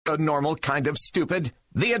the normal kind of stupid,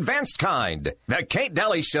 the advanced kind. The Kate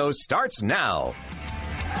Daly Show starts now.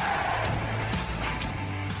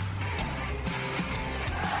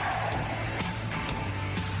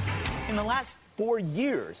 In the last 4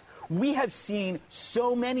 years, we have seen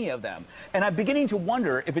so many of them. And I'm beginning to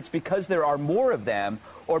wonder if it's because there are more of them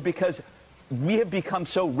or because we have become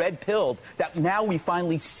so red-pilled that now we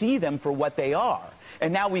finally see them for what they are.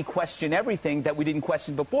 And now we question everything that we didn't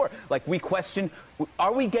question before. Like we question,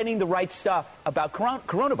 are we getting the right stuff about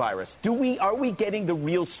coronavirus? Are we getting the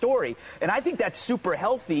real story? And I think that's super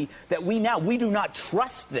healthy that we do not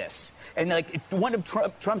trust this. And like one of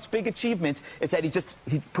Trump's big achievements is that he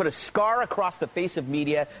put a scar across the face of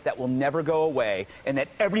media that will never go away, and that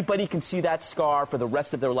everybody can see that scar for the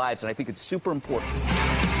rest of their lives. And I think it's super important.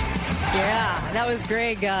 Yeah, that was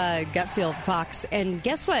Greg Gutfeld Fox. And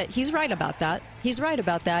guess what? He's right about that. He's right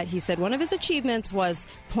about that. He said one of his achievements was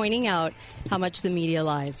pointing out how much the media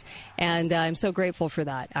lies. And I'm so grateful for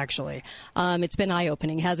that, actually. It's been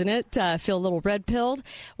eye-opening, hasn't it? Feel a little red-pilled?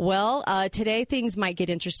 Well, today things might get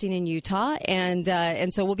interesting in Utah. And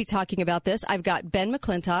so we'll be talking about this. I've got Ben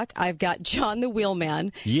McClintock. I've got John the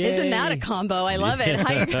Wheelman. Yay. Isn't that a combo? I love it.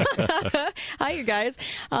 Hi, you guys.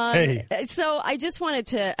 Hey. So I just wanted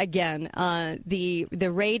to, again, the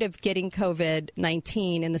rate of getting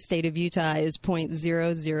COVID-19 in the state of Utah is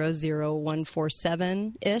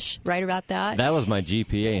 0.000147-ish, right about that. That was my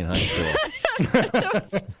GPA in high school. So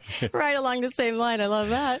it's right along the same line. I love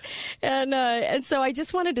that. And so I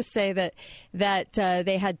just wanted to say that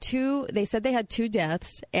they said they had two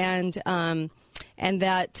deaths, and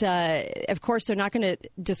that, of course, they're not going to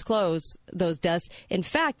disclose those deaths. In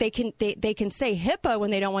fact, they can say HIPAA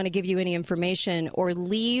when they don't want to give you any information or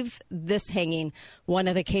leave this hanging. One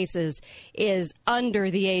of the cases is under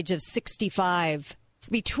the age of 65,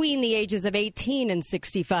 between the ages of 18 and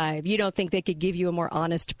 65. You don't think they could give you a more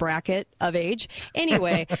honest bracket of age?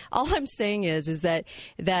 Anyway, all I'm saying is that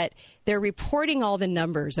they're reporting all the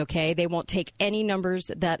numbers, okay? They won't take any numbers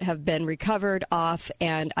that have been recovered off,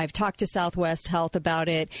 and I've talked to Southwest Health about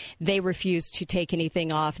it. They refuse to take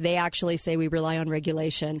anything off. They actually say we rely on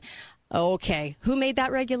regulation. Okay, who made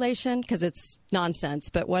that regulation? Because it's nonsense,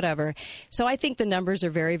 but whatever. So I think the numbers are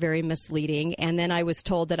very, very misleading, and then I was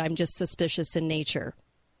told that I'm just suspicious in nature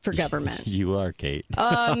for government. You are, Kate.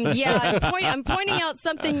 Yeah, I'm pointing out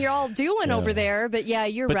something you're all doing over there, but yeah,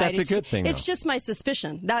 you're but right. That's a good thing. It's just my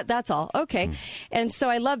suspicion. That's all. Okay. And so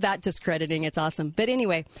I love that discrediting. It's awesome. But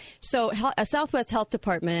anyway, so a Southwest Health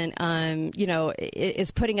Department, is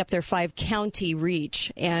putting up their 5-county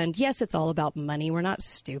reach. And yes, it's all about money. We're not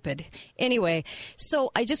stupid. Anyway,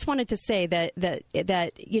 so I just wanted to say that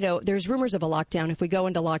there's rumors of a lockdown. If we go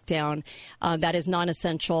into lockdown, that is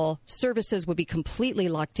non-essential. Services would be completely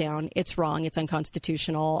locked down. It's wrong. It's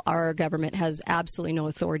unconstitutional. Our government has absolutely no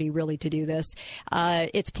authority really to do this.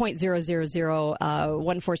 It's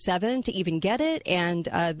 0.000147 to even get it. And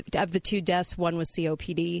of the two deaths, one was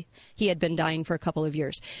COPD. He had been dying for a couple of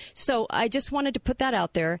years. So I just wanted to put that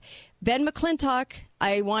out there. Ben McClintock,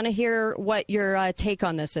 I want to hear what your take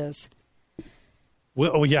on this is.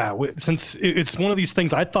 Well, yeah, since it's one of these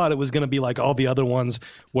things, I thought it was going to be like all the other ones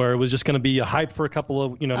where it was just going to be a hype for a couple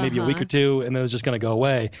of, maybe a week or two, and then it was just going to go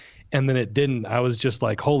away. And then it didn't. I was just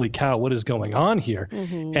like, holy cow, what is going on here?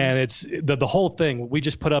 Mm-hmm. And it's the whole thing. We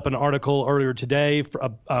just put up an article earlier today,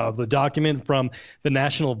 the document from the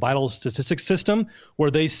National Vital Statistics System, where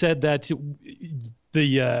they said that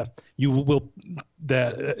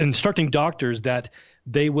instructing doctors that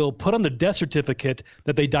they will put on the death certificate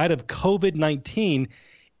that they died of COVID-19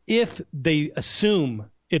 if they assume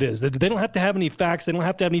it is. They don't have to have any facts. They don't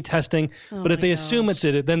have to have any testing. But if they assume it's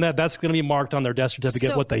it, then that's going to be marked on their death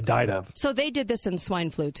certificate what they died of. So they did this in swine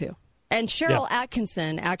flu, too. And Cheryl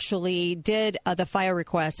Atkinson actually did the FIRE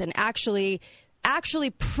request and actually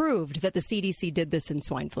proved that the CDC did this in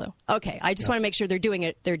swine flu. Okay, I just want to make sure they're doing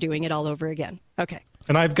it. They're doing it all over again. Okay.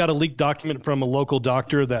 And I've got a leaked document from a local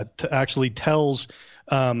doctor that actually tells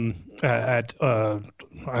I'm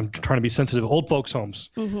trying to be sensitive, old folks' homes,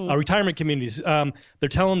 retirement communities. They're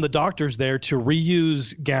telling the doctors there to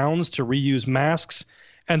reuse gowns, to reuse masks.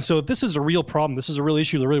 And so if this is a real problem, this is a real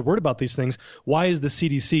issue, they're really worried about these things, why is the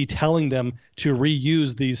CDC telling them to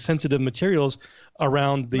reuse these sensitive materials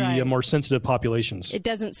around the more sensitive populations? It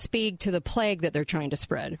doesn't speak to the plague that they're trying to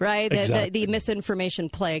spread, right? Exactly. The misinformation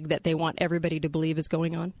plague that they want everybody to believe is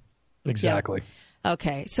going on. Exactly. Yeah.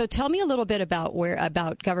 Okay, so tell me a little bit about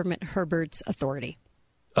Government Herbert's authority.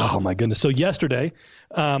 Oh, my goodness. So yesterday,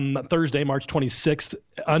 Thursday, March 26th,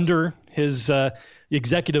 under his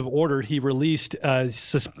executive order, he released,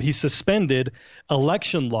 he suspended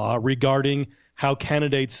election law regarding how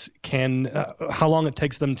candidates can, how long it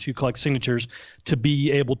takes them to collect signatures to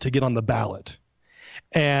be able to get on the ballot.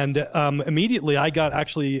 And immediately I got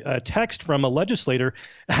actually a text from a legislator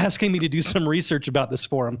asking me to do some research about this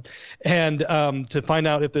forum and to find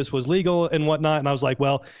out if this was legal and whatnot. And I was like,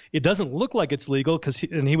 well, it doesn't look like it's legal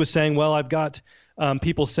and he was saying, well, I've got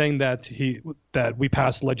people saying that we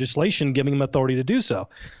passed legislation giving him authority to do so.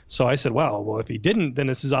 So I said, well, if he didn't, then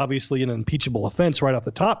this is obviously an impeachable offense right off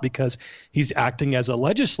the top because he's acting as a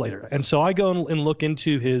legislator. And so I go and look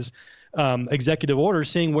into his executive order,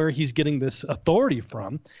 seeing where he's getting this authority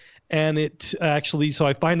from. And it actually, so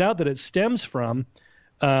I find out that it stems from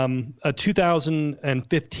a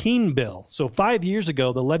 2015 bill. So 5 years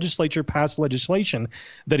ago, the legislature passed legislation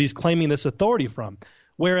that he's claiming this authority from.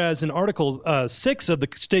 Whereas in Article 6 of the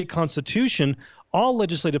state constitution, all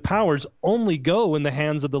legislative powers only go in the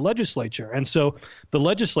hands of the legislature. And so the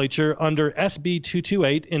legislature under SB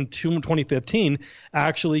 228 in 2015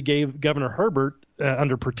 actually gave Governor Herbert,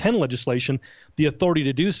 under pretend legislation, the authority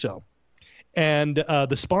to do so. And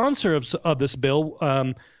the sponsor of this bill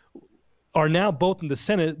are now both in the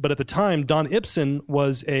Senate, but at the time, Don Ipsen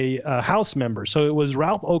was a House member. So it was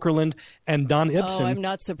Ralph Okerlund and Don Ipsen. Oh, I'm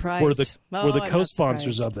not surprised. Were the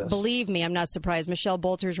co-sponsors of this. Believe me, I'm not surprised. Michelle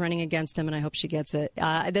Bolter's running against him, and I hope she gets it.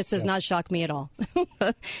 This does not shock me at all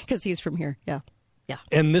because he's from here. Yeah. Yeah.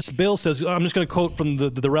 And this bill says, I'm just going to quote from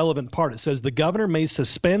the relevant part. It says, the governor may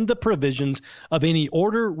suspend the provisions of any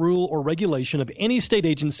order, rule, or regulation of any state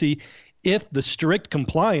agency if the strict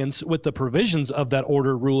compliance with the provisions of that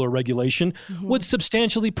order, rule, or regulation would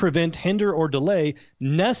substantially prevent, hinder, or delay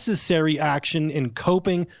necessary action in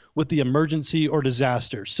coping with the emergency or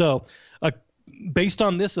disaster. So based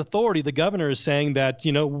on this authority, the governor is saying that,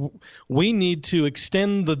 we need to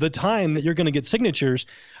extend the time that you're going to get signatures.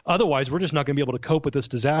 Otherwise, we're just not going to be able to cope with this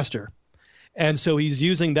disaster. And so he's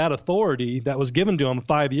using that authority that was given to him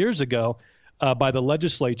 5 years ago by the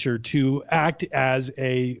legislature to act as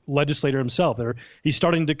a legislator himself. He's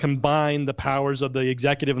starting to combine the powers of the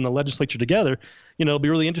executive and the legislature together. It'll be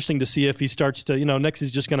really interesting to see if he starts to, next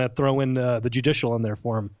he's just going to throw in the judicial in there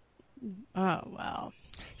for him. Oh, wow.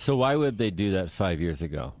 So why would they do that 5 years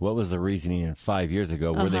ago? What was the reasoning in 5 years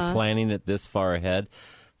ago? Were they planning it this far ahead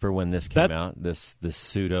for when this came out, this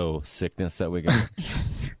pseudo sickness that we got?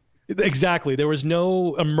 Exactly. There was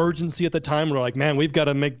no emergency at the time. We're like, man, we've got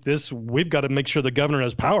to make sure the governor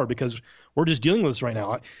has power because we're just dealing with this right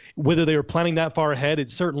now. Whether they were planning that far ahead,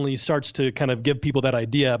 it certainly starts to kind of give people that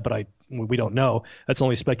idea, but we don't know. That's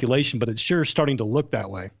only speculation, but it's sure starting to look that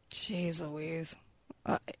way. Jeez Louise.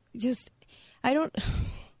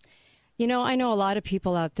 I know a lot of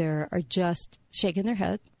people out there are just shaking their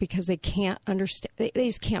head because they can't understand. They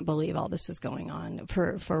just can't believe all this is going on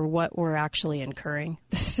for what we're actually incurring.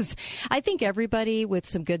 I think everybody with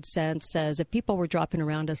some good sense says if people were dropping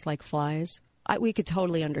around us like flies, we could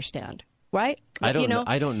totally understand. Right? I don't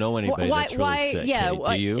know anybody that's really sick. Yeah,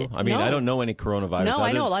 do you? I mean, no. I don't know any coronavirus. No,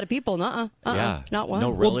 I know a lot of people. Yeah, not one.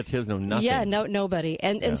 No relatives, no nothing. Yeah, nobody.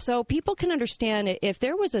 And so people can understand if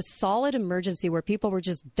there was a solid emergency where people were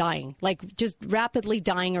just dying, like just rapidly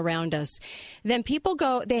dying around us, then people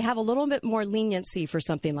they have a little bit more leniency for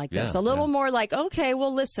something like this. A little more like, okay,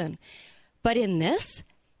 well, listen. But in this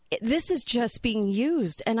is just being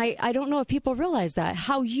used. And I don't know if people realize that,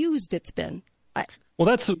 how used it's been.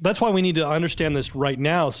 Well, that's why we need to understand this right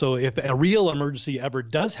now. So if a real emergency ever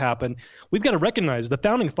does happen, we've got to recognize the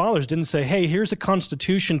founding fathers didn't say, hey, here's a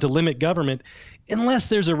constitution to limit government unless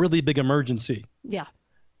there's a really big emergency. Yeah.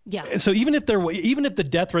 Yeah. So even if the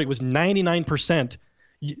death rate was 99%,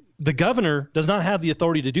 the governor does not have the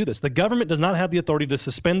authority to do this. The government does not have the authority to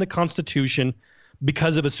suspend the Constitution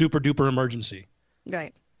because of a super duper emergency.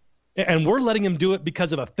 Right. And we're letting him do it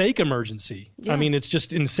because of a fake emergency. Yeah. I mean, it's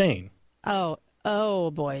just insane. Oh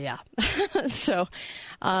boy, yeah. So,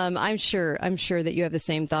 I'm sure that you have the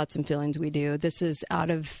same thoughts and feelings we do. This is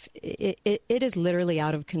it is literally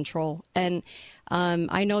out of control. And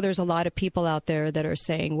I know there's a lot of people out there that are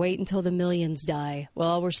saying, wait until the millions die.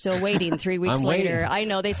 Well, we're still waiting 3 weeks later. I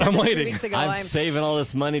know they said this 3 weeks ago. I'm saving all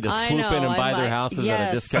this money to swoop in and buy their houses at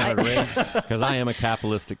a discounted rate because I am a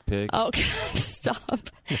capitalistic pig. Oh, stop.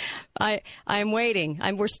 I'm waiting.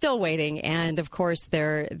 We're still waiting. And of course,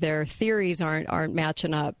 their theories aren't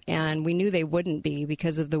matching up. And we knew they wouldn't be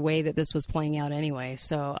because of the way that this was playing out anyway.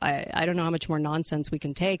 So I don't know how much more nonsense we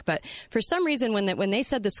can take. But for some reason, when they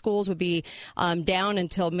said the schools would be down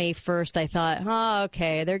until May 1st, I thought,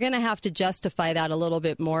 okay, they're going to have to justify that a little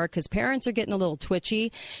bit more because parents are getting a little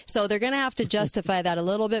twitchy. So they're going to have to justify that a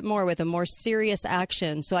little bit more with a more serious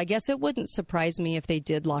action. So I guess it wouldn't surprise me if they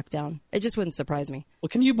did lock down. It just wouldn't surprise me. Well,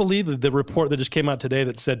 can you believe the report that just came out today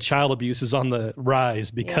that said child abuse is on the rise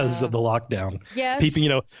because of the lockdown? Yes.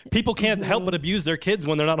 People can't help but abuse their kids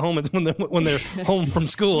when they're not home when they're home from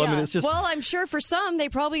school. Yeah. I mean, it's just. Well, I'm sure for some they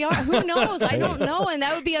probably are. Who knows? I don't know, and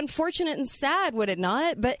that would be unfortunate and sad, would it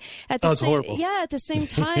not? But at the same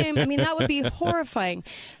time, I mean, that would be horrifying.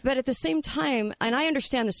 But at the same time, and I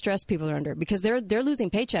understand the stress people are under because they're losing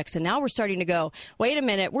paychecks, and now we're starting to go, wait a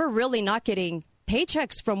minute, we're really not getting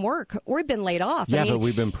paychecks from work. We've been laid off. Yeah, but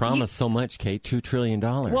we've been promised so much, Kate. $2 trillion.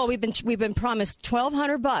 Well, we've been promised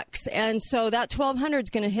 $1,200, and so that $1,200 is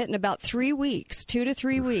going to hit in about 3 weeks, 2 to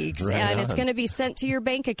 3 weeks, and it's going to be sent to your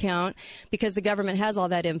bank account because the government has all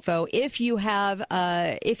that info. If you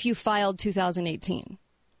filed 2018.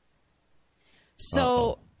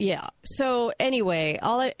 So yeah. So anyway,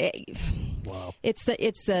 wow. It's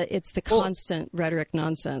the constant rhetoric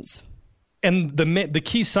nonsense. And the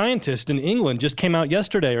key scientist in England just came out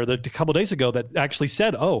yesterday or a couple of days ago that actually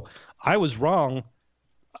said, "Oh, I was wrong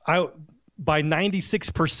by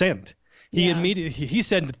 96%." He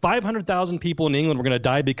said 500,000 people in England were going to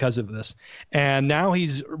die because of this, and now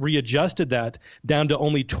he's readjusted that down to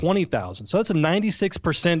only 20,000. So that's a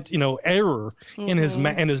 96% error in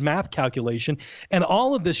his math calculation, and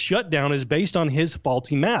all of this shutdown is based on his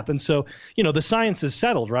faulty math. And so the science is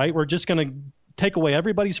settled, right? We're just going to take away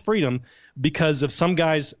everybody's freedom because of some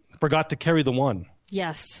guys forgot to carry the one.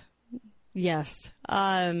 Yes.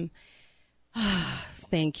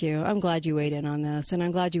 Thank you. I'm glad you weighed in on this, and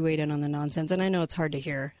I'm glad you weighed in on the nonsense. And I know it's hard to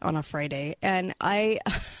hear on a Friday, and I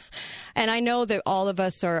know that all of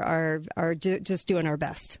us are just doing our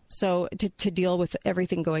best to deal with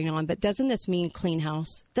everything going on. But doesn't this mean clean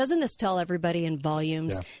house? Doesn't this tell everybody in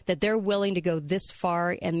volumes that they're willing to go this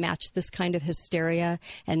far and match this kind of hysteria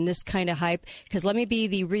and this kind of hype? Because let me be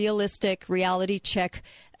the realistic reality check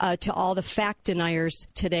to all the fact deniers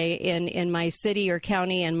today in my city or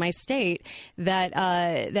county and my state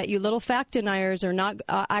that you little fact deniers are not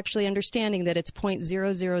actually understanding that it's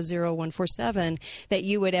 0.000147 that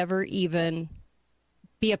you would ever even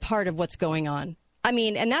be a part of what's going on. I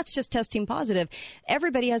mean, and that's just testing positive.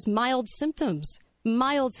 Everybody has mild symptoms.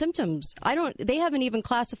 They haven't even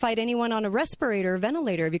classified anyone on a respirator or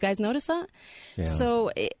ventilator. Have you guys noticed that? Yeah.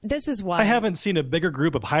 So this is why. I haven't seen a bigger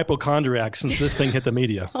group of hypochondriacs since this thing hit the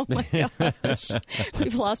media. Oh my gosh.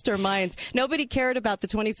 We've lost our minds. Nobody cared about the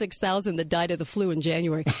 26,000 that died of the flu in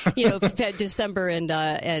January, December and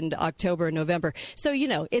October and November. So,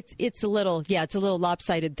 it's a little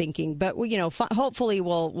lopsided thinking, but hopefully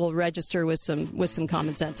we'll register with some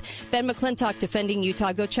common sense. Ben McClintock, Defending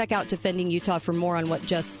Utah. Go check out Defending Utah for more on what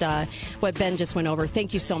Ben just went over.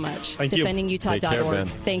 Thank you so much. Thank you. DefendingUtah.org. Take care, Ben.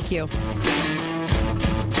 Thank you.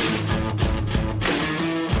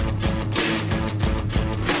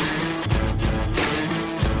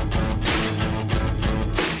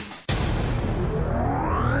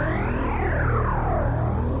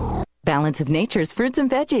 Balance of Nature's fruits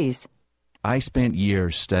and veggies. I spent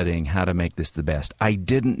years studying how to make this the best. I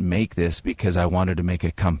didn't make this because I wanted to make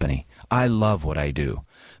a company. I love what I do.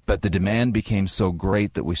 But the demand became so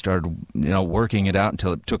great that we started, working it out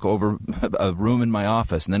until it took over a room in my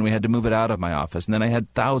office. And then we had to move it out of my office. And then I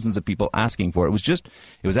had thousands of people asking for it. It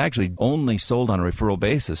was actually only sold on a referral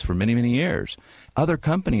basis for many, many years. Other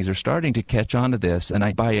companies are starting to catch on to this, and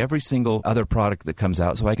I buy every single other product that comes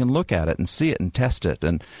out so I can look at it and see it and test it.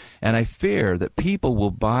 And I fear that people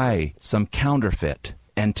will buy some counterfeit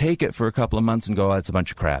and take it for a couple of months and go, "Oh, it's a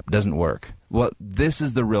bunch of crap. Doesn't work." Well, this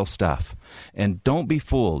is the real stuff. And don't be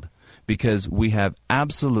fooled, because we have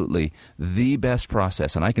absolutely the best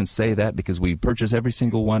process. And I can say that because we purchase every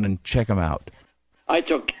single one and check them out. I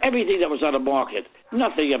took everything that was on the market.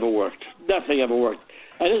 Nothing ever worked.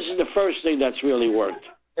 And this is the first thing that's really worked.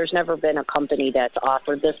 There's never been a company that's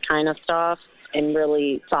offered this kind of stuff and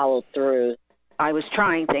really followed through. I was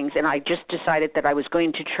trying things, and I just decided that I was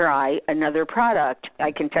going to try another product.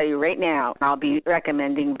 I can tell you right now, I'll be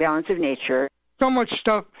recommending Balance of Nature. So much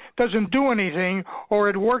stuff doesn't do anything, or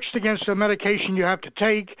it works against the medication you have to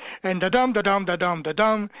take, and da-dum,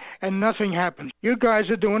 and nothing happens. You guys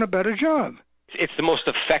are doing a better job. It's the most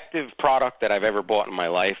effective product that I've ever bought in my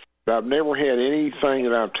life. I've never had anything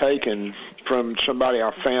that I've taken from somebody I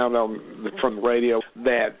found from the radio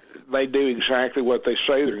that they do exactly what they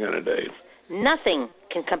say they're going to do. Nothing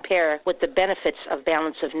can compare with the benefits of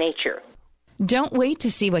Balance of Nature. Don't wait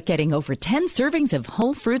to see what getting over 10 servings of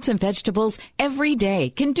whole fruits and vegetables every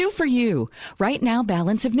day can do for you. Right now,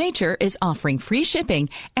 Balance of Nature is offering free shipping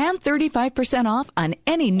and 35% off on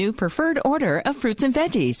any new preferred order of fruits and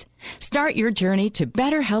veggies. Start your journey to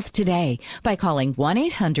better health today by calling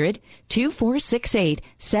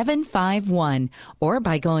 1-800-2468-751 or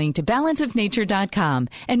by going to balanceofnature.com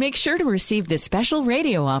and make sure to receive this special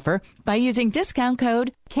radio offer by using discount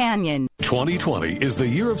code CANYON. 2020 is the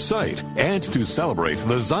year of sight, and to celebrate,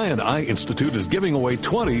 the Zion Eye Institute is giving away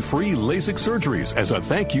 20 free LASIK surgeries as a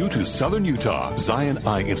thank you to Southern Utah. Zion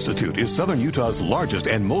Eye Institute is Southern Utah's largest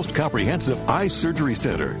and most comprehensive eye surgery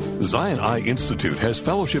center. Zion Eye Institute has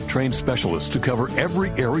fellowship-trained specialists to cover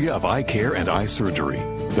every area of eye care and eye surgery.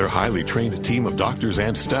 Their highly trained team of doctors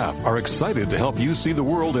and staff are excited to help you see the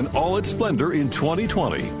world in all its splendor in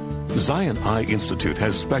 2020. Zion Eye Institute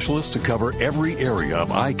has specialists to cover every area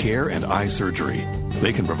of eye care and eye surgery.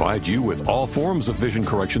 They can provide you with all forms of vision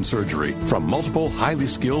correction surgery from multiple highly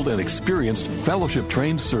skilled and experienced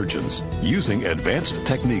fellowship-trained surgeons. Using advanced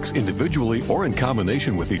techniques individually or in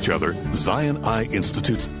combination with each other, Zion Eye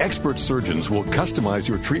Institute's expert surgeons will customize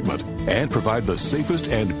your treatment and provide the safest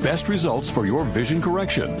and best results for your vision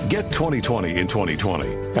correction. Get 2020 in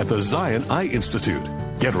 2020 at the Zion Eye Institute.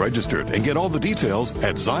 Get registered and get all the details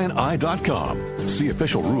at ZionEye.com. See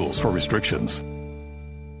official rules for restrictions.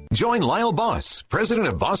 Join Lyle Boss, president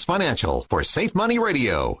of Boss Financial, for Safe Money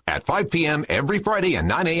Radio at 5 p.m. every Friday and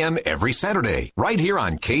 9 a.m. every Saturday, right here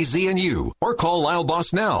on KZNU. Or call Lyle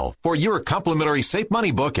Boss now for your complimentary Safe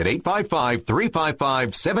Money book at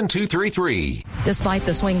 855-355-7233. Despite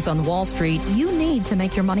the swings on Wall Street, you need to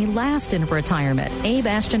make your money last in retirement. Abe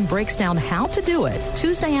Ashton breaks down how to do it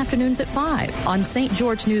Tuesday afternoons at 5 on St.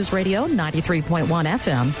 George News Radio 93.1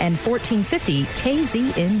 FM and 1450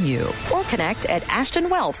 KZNU. Or connect at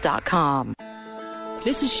AshtonWealth.com.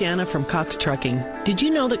 This is Shanna from Cox Trucking. Did you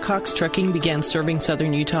know that Cox Trucking began serving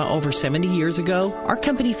Southern Utah over 70 years ago? Our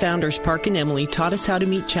company founders, Park and Emily, taught us how to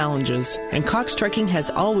meet challenges, and Cox Trucking has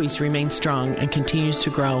always remained strong and continues to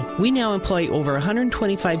grow. We now employ over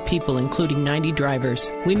 125 people, including 90 drivers.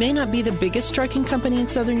 We may not be the biggest trucking company in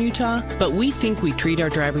Southern Utah, but we think we treat our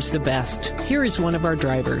drivers the best. Here is one of our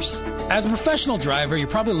drivers. As a professional driver, you're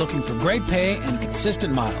probably looking for great pay and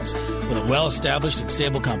consistent miles with a well-established and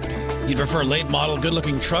stable company. You'd prefer late-model,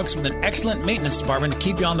 good-looking trucks with an excellent maintenance department to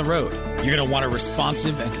keep you on the road. You're going to want a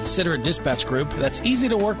responsive and considerate dispatch group that's easy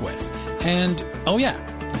to work with. And, oh yeah,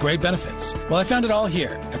 great benefits. Well, I found it all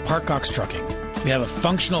here at Park Cox Trucking. We have a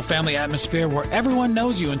functional family atmosphere where everyone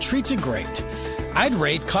knows you and treats you great. I'd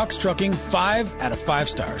rate Cox Trucking 5 out of 5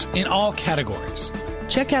 stars in all categories.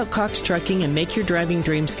 Check out Cox Trucking and make your driving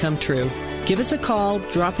dreams come true. Give us a call,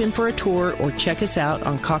 drop in for a tour, or check us out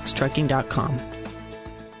on coxtrucking.com.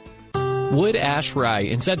 Wood Ash Rye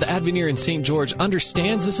inside the Avenir in St. George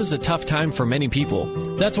understands this is a tough time for many people.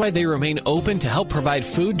 That's why they remain open to help provide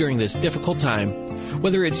food during this difficult time.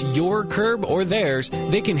 Whether it's your curb or theirs,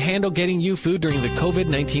 they can handle getting you food during the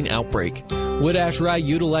COVID-19 outbreak. Wood Ash Rye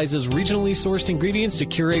utilizes regionally sourced ingredients to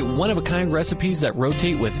curate one-of-a-kind recipes that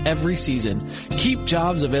rotate with every season. Keep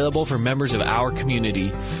jobs available for members of our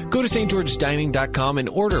community. Go to stgeorgedining.com and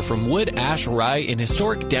order from Wood Ash Rye in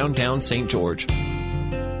historic downtown St. George.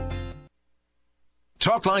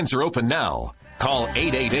 Talk lines are open now. Call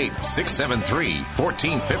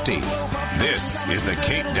 888-673-1450. This is the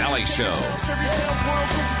Kate Daly Show.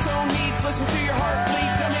 Listen to your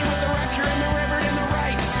heartbeat. Tell me what the rapture and the reverend and the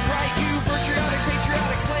right. Right, you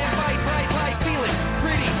patriotic, slam fight, bright, feeling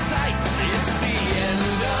pretty sight. It's the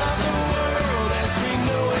end of the world as we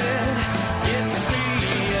know it. It's the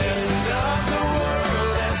end of the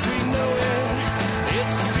world as we know it.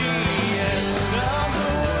 It's the end of the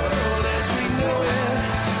world as we know it.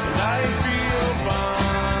 And I feel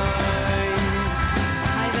fine.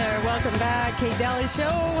 Hi there, welcome back. Kate Daly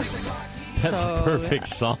Show. That's a perfect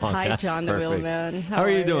song. Hi, That's John the perfect. Wheelman. How are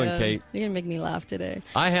you doing, Kate? You're going to make me laugh today.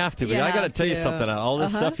 I have to, but I got to tell you something. Out of all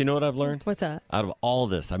this stuff, you know what I've learned? What's that? Out of all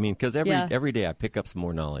this. I mean, because every day I pick up some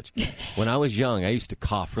more knowledge. When I was young, I used to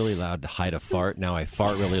cough really loud to hide a fart. Now I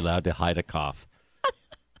fart really loud to hide a cough.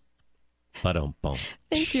 Ba-dum-bum.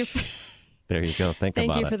 Thank you. There you go. Thank you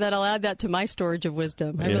about for that. I'll add that to my storage of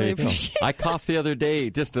wisdom. I really appreciate it. I coughed the other day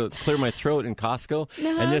just to clear my throat in Costco,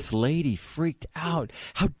 and this lady freaked out.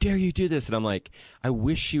 How dare you do this? And I'm like, I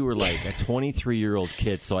wish you were like a 23-year-old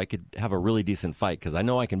kid so I could have a really decent fight, because I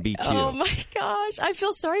know I can beat you. Oh, my gosh. I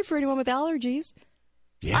feel sorry for anyone with allergies.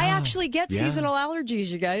 Yeah, I actually get seasonal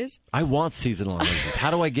allergies, you guys. I want seasonal allergies.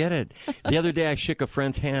 How do I get it? The other day I shook a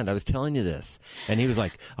friend's hand. I was telling you this. And he was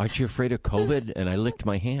like, aren't you afraid of COVID? And I licked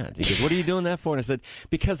my hand. He goes, what are you doing that for? And I said,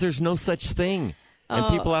 because there's no such thing.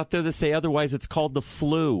 And people out there that say otherwise, it's called the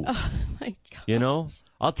flu. Oh, my God. You know?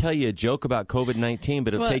 I'll tell you a joke about COVID-19,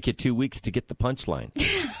 but it'll What? take you 2 weeks to get the punchline.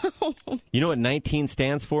 You know what 19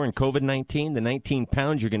 stands for in COVID-19? The 19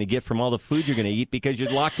 pounds you're going to get from all the food you're going to eat because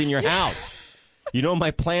you're locked in your house. You know what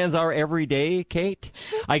my plans are every day, Kate?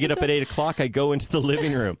 I get up at 8 o'clock. I go into the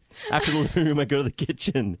living room. After the living room, I go to the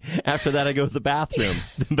kitchen. After that, I go to the bathroom.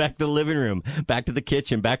 Then back to the living room. Back to the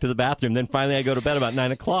kitchen. Back to the bathroom. Then finally, I go to bed about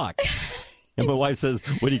 9 o'clock. And my wife says,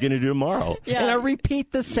 what are you going to do tomorrow? Yeah. And I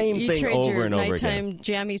repeat the same You thing trade over your and over nighttime again.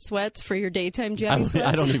 jammy sweats for your daytime jammy sweats?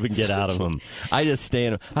 I don't even get out of them. I just stay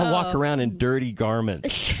in them. I walk around in dirty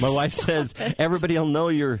garments. My wife says, everybody will know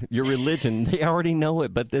your religion. They already know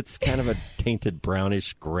it, but it's kind of a tainted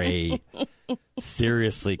brownish gray.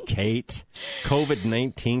 Seriously, Kate.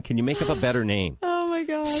 COVID-19, can you make up a better name? Oh, my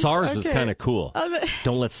gosh. SARS was Okay. kind of cool.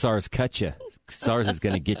 Don't let SARS cut you. SARS is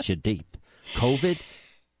going to get you deep. COVID,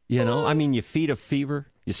 you know, I mean, you feed a fever,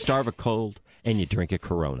 you starve a cold, and you drink a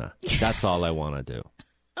Corona. That's all I want to do.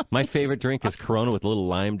 My favorite drink is Corona with a little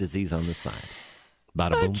Lyme disease on the side.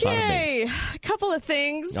 Bada boom, bada bing. Okay, a couple of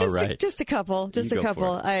things. All right. Just a couple. Just You a go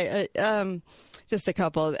couple. for Just a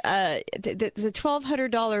couple. The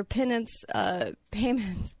 $1,200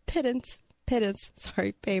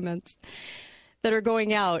 payments that are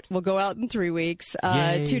going out will go out in 3 weeks,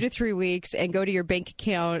 2 to 3 weeks, and go to your bank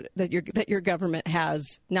account that your government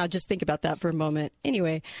has. Now, just think about that for a moment.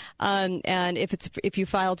 Anyway, and if you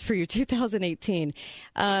filed for your 2018,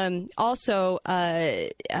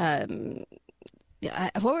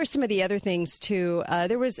 what were some of the other things too?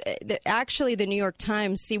 There was actually the New York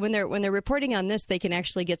Times. See, when they're reporting on this, they can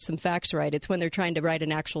actually get some facts right. It's when they're trying to write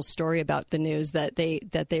an actual story about the news that they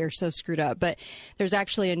are so screwed up. But there's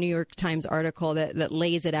actually a New York Times article that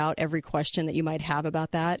lays it out, every question that you might have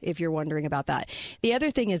about that, if you're wondering about that. The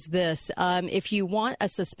other thing is this: if you want a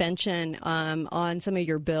suspension on some of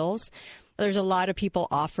your bills, there's a lot of people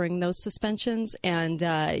offering those suspensions, and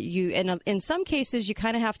in some cases you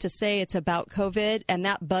kind of have to say it's about COVID, and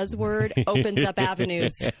that buzzword opens up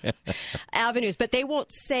avenues. But they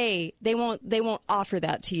won't offer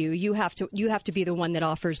that to you. You have to be the one that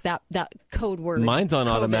offers that code word. Mine's on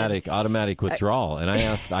COVID. automatic withdrawal, and I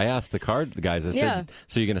asked the guys. I said,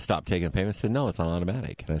 "So you're going to stop taking payments?" They said, "No, it's on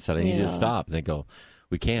automatic." And I said, "I need you to stop." And they go,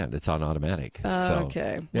 "We can't. It's on automatic."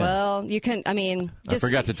 Okay. Yeah. Well, you can. I mean, I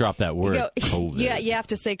forgot to drop that word. COVID. Yeah, you have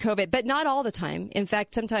to say COVID, but not all the time. In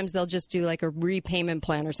fact, sometimes they'll just do like a repayment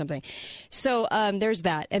plan or something. So there's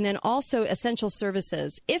that, and then also essential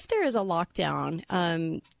services. If there is a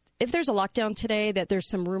lockdown. If there's a lockdown today, that there's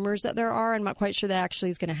some rumors that there are, I'm not quite sure that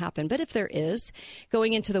actually is going to happen. But if there is,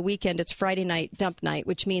 going into the weekend, it's Friday night dump night,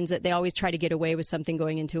 which means that they always try to get away with something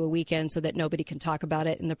going into a weekend so that nobody can talk about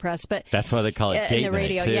it in the press. But that's why they call it date the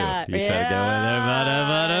radio, night, too. Yeah, you try to get away there.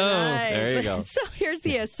 Nice. There you go. So here's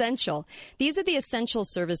the essential. These are the essential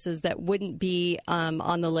services that wouldn't be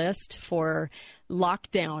on the list for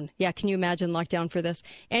lockdown. Yeah, can you imagine lockdown for this?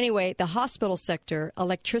 Anyway, the hospital sector,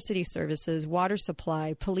 electricity services, water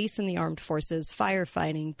supply, police and the armed forces,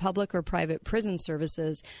 firefighting, public or private prison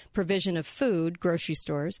services, provision of food, grocery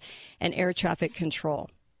stores, and air traffic control.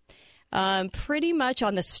 Pretty much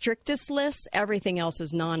on the strictest list, everything else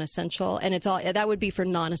is non-essential, and it's all that would be for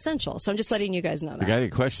non-essential. So I'm just letting you guys know that. I got a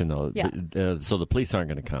question though. Yeah. So the police aren't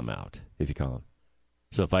going to come out if you call them.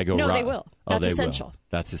 So if I go, no, they will. That's they essential. Will.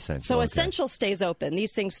 That's essential. So okay. Essential stays open.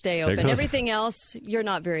 These things stay open. Everything else, you're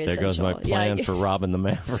not very there essential. There goes my plan for robbing the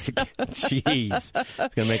Maverick. Jeez, it's going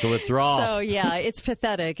to make a withdrawal. So yeah, it's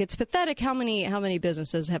pathetic. It's pathetic how many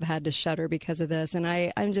businesses have had to shutter because of this, and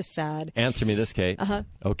I'm just sad. Answer me this, Kate. Uh-huh.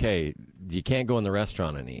 Okay, you can't go in the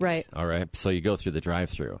restaurant and eat. Right. All right. So you go through the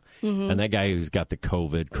drive-through, mm-hmm. and that guy who's got the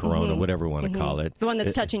COVID, Corona, mm-hmm. whatever you want to call it, the one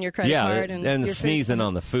that's touching your credit card and your sneezing food.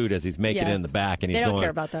 on the food as he's making it in the back, and he's they don't going,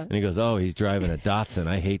 care about that. And he goes, "Oh, he's driving a Datsun.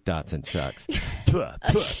 I hate Datsun trucks."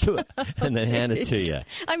 And then hand it to you.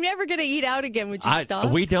 I'm never going to eat out again. Would you stop?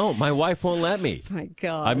 We don't. My wife won't let me. My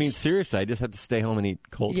gosh. I mean, seriously, I just have to stay home and eat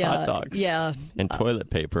cold hot dogs. Yeah. And toilet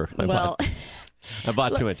paper. I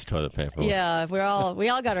bought too much toilet paper. Yeah, we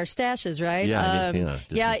all got our stashes, right?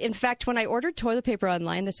 Yeah. In fact, when I ordered toilet paper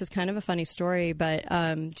online, this is kind of a funny story, but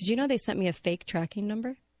did you know they sent me a fake tracking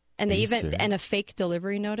number? And and a fake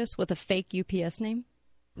delivery notice with a fake UPS name?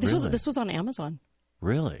 This was on Amazon.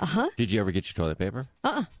 Really? Uh-huh. Did you ever get your toilet paper?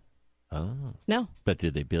 Uh-uh. Oh. No. But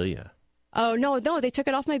did they bill you? Oh, no, they took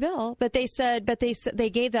it off my bill. But they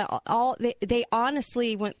gave that all, they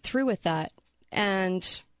honestly went through with that.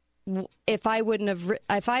 And if I would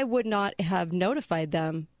not have notified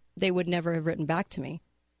them, they would never have written back to me.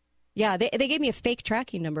 Yeah, they gave me a fake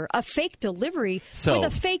tracking number, a fake delivery with a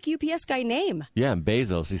fake UPS guy name. Yeah, and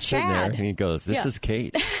Bezos, he's sitting there and he goes, "This is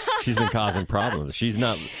Kate. She's been causing problems. She's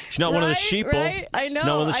not one of the sheeple. Right? I know.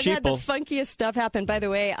 Not one of the I've sheeple. had the funkiest stuff happen. By the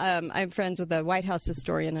way, I'm friends with a White House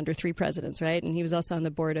historian under 3 presidents, right? And he was also on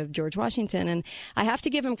the board of George Washington. And I have to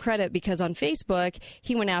give him credit because on Facebook,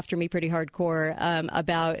 he went after me pretty hardcore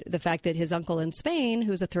about the fact that his uncle in Spain,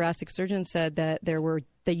 who's a thoracic surgeon, said that there were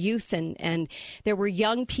the youth and there were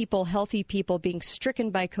young people, healthy people being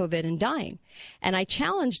stricken by COVID and dying. And I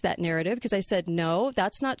challenged that narrative because I said, no,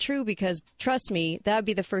 that's not true, because trust me, that would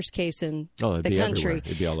be the first case in the country. Everywhere.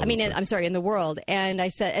 It'd be all over I'm sorry, in the world. And I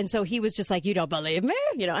said, and so he was just like, you don't believe me?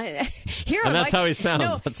 You know, here and are that's how he sounds.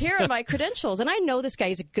 No, here are my credentials. And I know this guy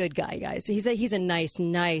is a good guy, guys. He's a nice,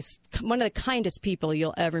 one of the kindest people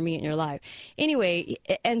you'll ever meet in your life. Anyway,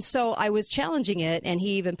 and so I was challenging it, and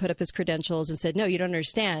he even put up his credentials and said, no, you don't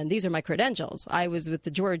understand. These are my credentials. I was with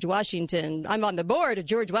the George Washington. I'm on the board of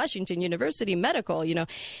George Washington University Medical, you know.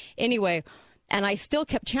 Anyway, and I still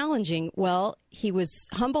kept challenging. Well, he was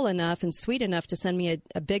humble enough and sweet enough to send me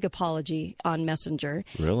a big apology on Messenger.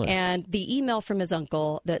 Really? And the email from his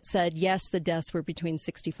uncle that said, yes, the deaths were between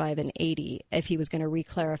 65 and 80, if he was going to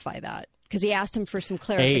re-clarify that. Because he asked him for some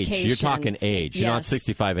clarification. Age. You're talking age. Yes. You're not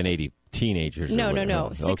 65 and 80 teenagers.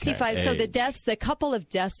 No. 65. Okay. So the couple of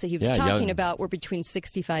deaths that he was talking about were between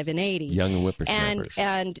 65 and 80. Young whippersnappers.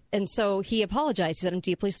 And so he apologized. He said, I'm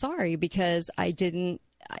deeply sorry because I didn't,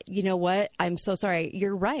 you know what? I'm so sorry.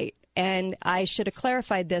 You're right. And I should have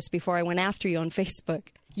clarified this before I went after you on Facebook.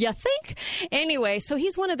 You think? Anyway, so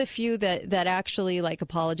he's one of the few that actually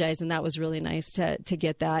apologized, and that was really nice to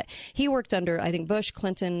get that. He worked under, I think, Bush,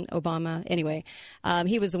 Clinton, Obama. Anyway,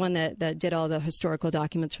 he was the one that did all the historical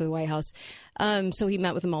documents for the White House. So he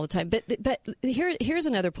met with them all the time. But here's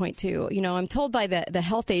another point too. You know, I'm told by the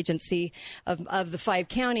health agency of the 5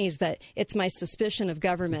 counties that it's my suspicion of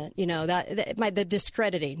government. You know, the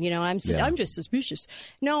discrediting. You know, I'm just suspicious.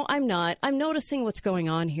 No, I'm not. I'm noticing what's going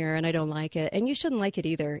on here, and I don't like it. And you shouldn't like it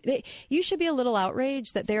either. You should be a little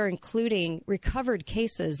outraged that they're including recovered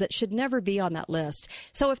cases that should never be on that list.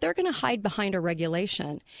 So if they're going to hide behind a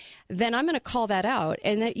regulation, then I'm going to call that out,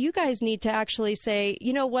 and that you guys need to actually say,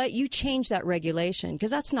 you know what, you change that regulation,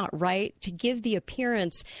 because that's not right to give the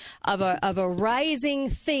appearance of a rising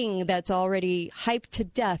thing that's already hyped to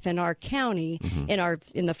death in our county,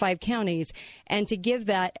 in the 5 counties, and to give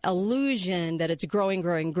that illusion that it's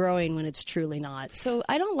growing when it's truly not. So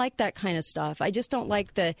I don't like that kind of stuff. I just don't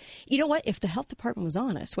like you know what, if the health department was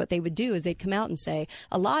honest, what they would do is they'd come out and say,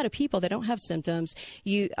 a lot of people that don't have symptoms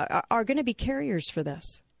are going to be carriers for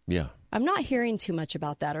this. Yeah. I'm not hearing too much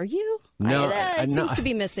about that. Are you? No, it seems to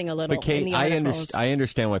be missing a little. But Kate, in the articles. I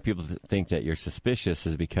understand why people think that you're suspicious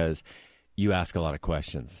is because you ask a lot of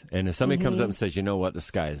questions. And if somebody comes up and says, you know what, the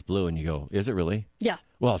sky is blue, and you go, is it really? Yeah.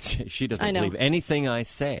 Well, she doesn't believe anything I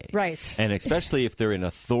say. Right. And especially if they're in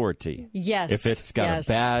authority. Yes. If it's got a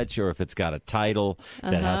badge or if it's got a title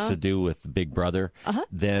that has to do with Big Brother,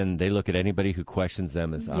 then they look at anybody who questions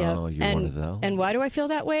them as, oh, you're one of those. And why do I feel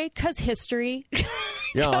that way? Because history.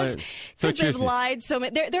 Because they've lied so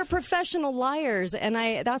much. They're professional liars, and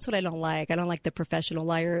that's what I don't like. I don't like the professional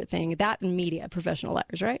liar thing. That and media, professional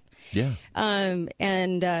liars, right? Yeah.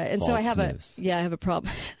 And so I have a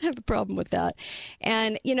problem. I have a problem with that.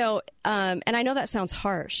 And you know, and I know that sounds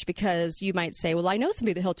harsh because you might say, well, I know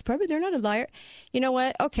somebody at the health department, they're not a liar. You know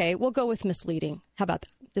what? Okay, we'll go with misleading. How about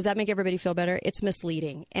that? Does that make everybody feel better? It's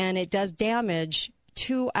misleading, and it does damage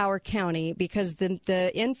to our county because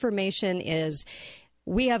the information is,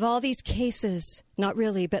 we have all these cases. Not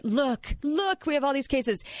really, but look, we have all these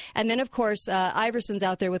cases. And then, of course, Iverson's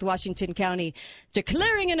out there with Washington County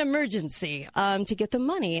declaring an emergency to get the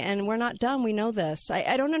money. And we're not dumb. We know this.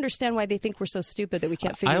 I don't understand why they think we're so stupid that we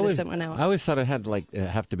can't figure this one out. I always thought it had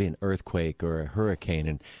have to be an earthquake or a hurricane,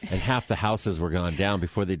 and half the houses were gone down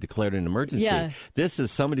before they declared an emergency. Yeah. This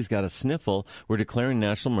is somebody's got a sniffle. We're declaring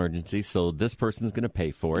national emergency, so this person's going to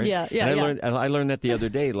pay for it. Yeah. I learned that the other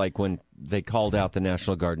day, like when they called out the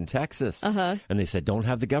National Guard in Texas, and they said, don't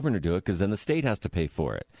have the governor do it because then the state has to pay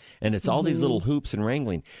for it. And it's all these little hoops and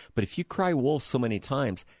wrangling. But if you cry wolf so many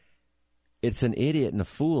times, it's an idiot and a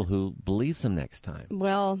fool who believes them next time.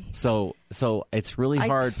 Well, so it's really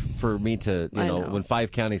hard for me to, know, when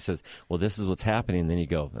 5 counties says, well, this is what's happening, then you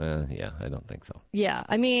go, yeah, I don't think so. Yeah,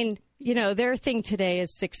 I mean, their thing today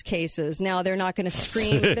is 6 cases. Now they're not going to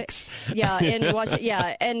scream.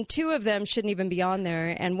 And 2 of them shouldn't even be on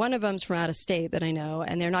there, and one of them's from out of state that I know,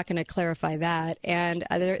 and they're not going to clarify that. And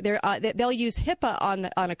they'll use HIPAA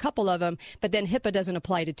on a couple of them, but then HIPAA doesn't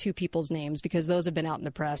apply to 2 people's names because those have been out in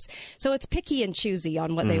the press. So it's picky and choosy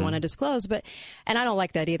on what they want to disclose. And I don't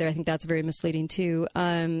like that either. I think that's very misleading too.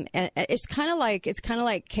 And it's kind of like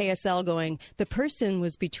KSL going, the person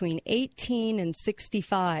was between 18 and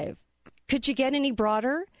 65. Could you get any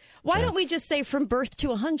broader? Why don't we just say from birth to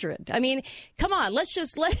 100? I mean, come on, let's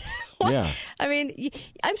just I mean,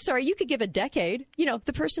 I'm sorry, you could give a decade.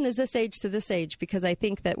 The person is this age to this age, because I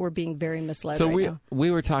think that we're being very misled so right now.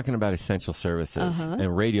 we were talking about essential services,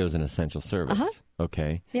 and radio's an essential service.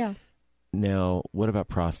 Okay. Yeah. Now, what about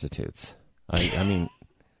prostitutes? I mean,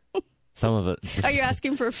 some of it. Are you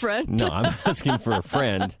asking for a friend? No, I'm asking for a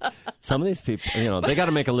friend. Some of these people, they got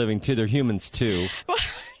to make a living too. They're humans too.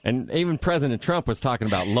 And even President Trump was talking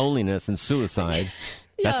about loneliness and suicide.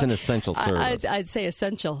 That's an essential service. I'd say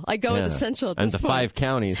essential. I'd go with essential at this point. And the 5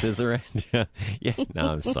 counties, is there? No,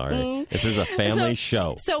 I'm sorry. This is a family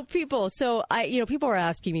show. So people are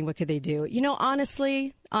asking me, what could they do?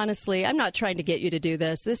 Honestly, I'm not trying to get you to do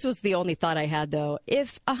this. This was the only thought I had, though.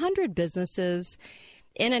 If 100 businesses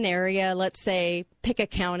in an area, let's say, pick a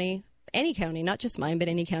county, any county, not just mine, but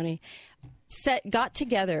any county, got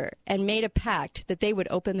together and made a pact that they would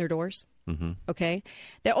open their doors. Okay,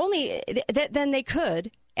 then they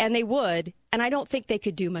could, and they would, and I don't think they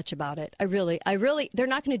could do much about it. I really, they're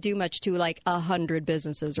not going to do much to 100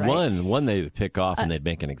 businesses, right? One they would pick off and they'd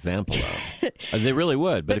make an example of. They really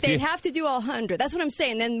would, but they'd have to do all 100. That's what I'm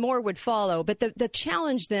saying. Then more would follow. But the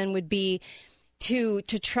challenge then would be to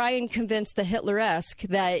try and convince the Hitler-esque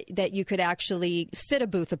that you could actually sit a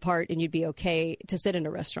booth apart and you'd be okay to sit in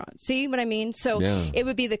a restaurant. See what I mean? So it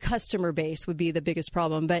would be the customer base would be the biggest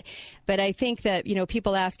problem. But I think that,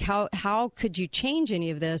 people ask how could you change any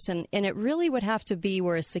of this? And it really would have to be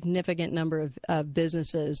where a significant number of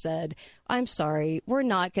businesses said, I'm sorry, we're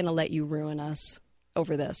not going to let you ruin us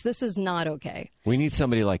over this. This is not okay. We need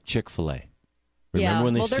somebody like Chick-fil-A. Remember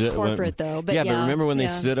when they're corporate, though. But but remember when they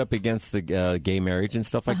stood up against the gay marriage and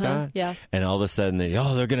stuff like that? Yeah. And all of a sudden,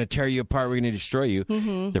 they're going to tear you apart. We're going to destroy you.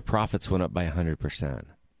 Their profits went up by 100%.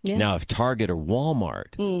 Yeah. Now, if Target or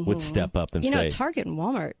Walmart would step up and say... Target and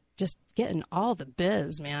Walmart just getting all the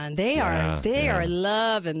biz, man. They are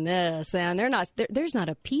loving this. And there's not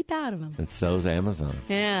a peep out of them. And so's Amazon.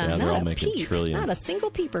 Yeah, they're all making trillions. Not a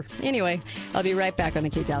single peeper. Anyway, I'll be right back on the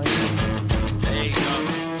Kate Daly Show. There you go.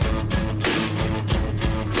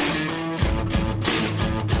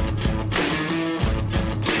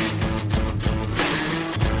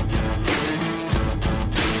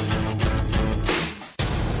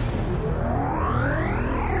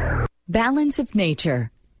 Balance of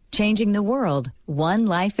Nature, changing the world one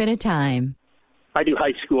life at a time. I do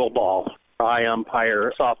high school ball. I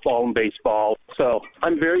umpire softball and baseball. So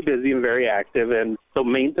I'm very busy and very active. And the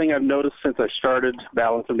main thing I've noticed since I started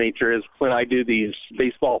Balance of Nature is when I do these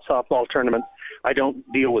baseball, softball tournaments, I don't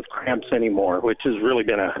deal with cramps anymore, which has really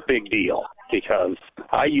been a big deal because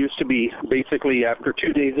I used to be basically after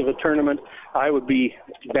 2 days of a tournament, I would be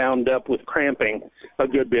bound up with cramping a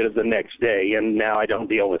good bit of the next day, and now I don't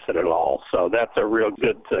deal with it at all. So that's a real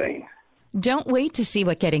good thing. Don't wait to see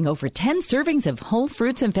what getting over 10 servings of whole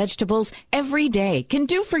fruits and vegetables every day can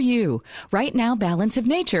do for you. Right now, Balance of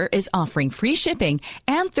Nature is offering free shipping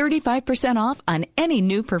and 35% off on any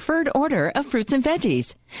new preferred order of fruits and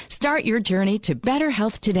veggies. Start your journey to better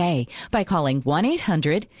health today by calling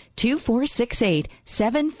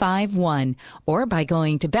 1-800-2468-751 or by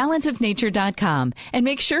going to balanceofnature.com and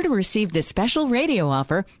make sure to receive this special radio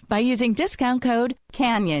offer by using discount code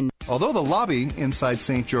CANYON. Although the lobby inside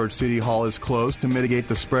St. George City Hall is closed to mitigate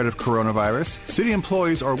the spread of coronavirus, city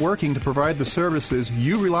employees are working to provide the services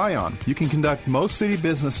you rely on. You can conduct most city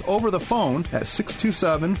business over the phone at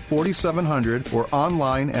 627-4700 or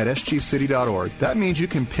online at sgcity.org. That means you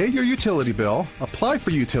can pay your utility bill, apply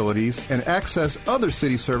for utilities, and access other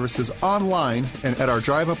city services online and at our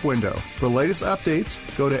drive-up window. For latest updates,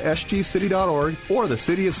 go to sgcity.org or the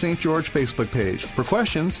City of St. George Facebook page. For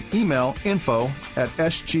questions, email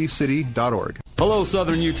info@sgcity.org. Hello,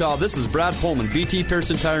 Southern Utah. This is Brad Pullman, BT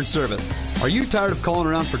Pearson Tire and Service. Are you tired of calling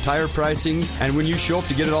around for tire pricing, and when you show up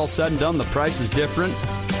to get it all said and done, the price is different?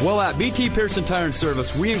 Well, at BT Pearson Tire and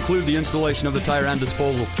Service, we include the installation of the tire and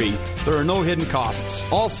disposal fee. There are no hidden costs.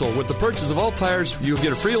 Also, with the purchase of all tires, you'll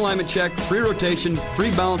get a free alignment check, free rotation, free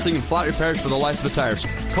balancing, and flat repairs for the life of the tires.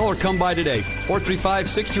 Call or come by today,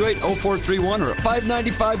 435-628-0431 or at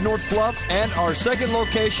 595 North Bluff, and our second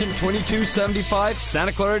location, 2275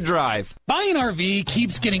 Santa Clara Drive. Buying our RV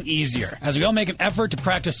keeps getting easier. As we all make an effort to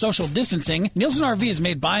practice social distancing, Nielsen RV has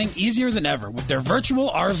made buying easier than ever with their virtual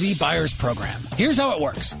RV buyers program. Here's how it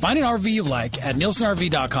works. Find an RV you like at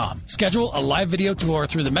nielsenrv.com. Schedule a live video tour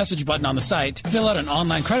through the message button on the site. Fill out an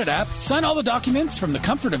online credit app. Sign all the documents from the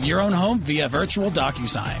comfort of your own home via virtual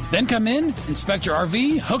DocuSign. Then come in, inspect your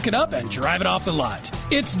RV, hook it up, and drive it off the lot.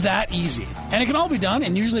 It's that easy. And it can all be done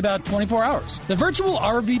in usually about 24 hours. The virtual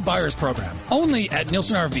RV buyers program, only at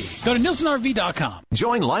Nielsen RV. Go to nielsenrv.com.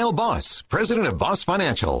 Join Lyle Boss, president of Boss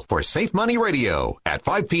Financial, for Safe Money Radio at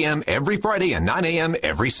 5 p.m. every Friday and 9 a.m.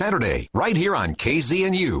 every Saturday, right here on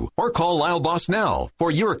KZNU. Or call Lyle Boss now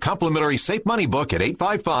for your complimentary Safe Money book at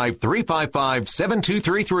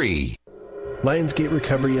 855-355-7233. Lionsgate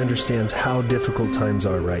Recovery understands how difficult times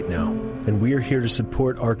are right now, and we are here to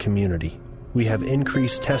support our community. We have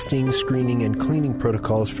increased testing, screening, and cleaning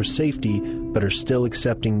protocols for safety, but are still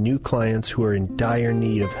accepting new clients who are in dire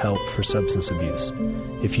need of help for substance abuse.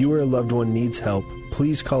 If you or a loved one needs help,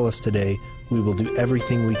 please call us today. We will do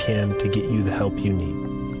everything we can to get you the help you need.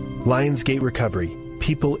 Lionsgate Recovery.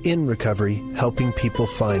 People in recovery, helping people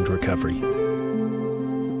find recovery.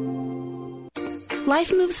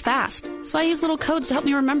 Life moves fast, so I use little codes to help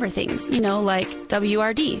me remember things, like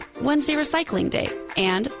WRD, Wednesday Recycling Day,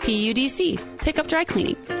 and PUDC, Pick Up Dry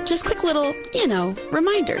Cleaning. Just quick little,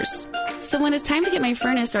 reminders. So when it's time to get my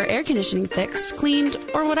furnace or air conditioning fixed, cleaned,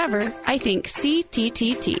 or whatever, I think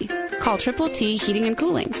CTTT. Call Triple T Heating and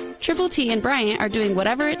Cooling. Triple T and Bryant are doing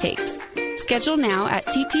whatever it takes. Schedule now at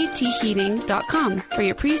tttheating.com for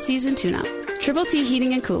your pre-season tune-up. Triple T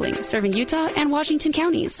Heating and Cooling, serving Utah and Washington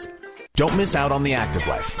counties. Don't miss out on the active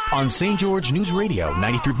life on St. George News Radio,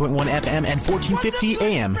 93.1 FM and 1450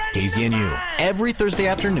 AM, KZNU. Every Thursday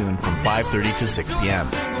afternoon from 5:30 to 6 p.m.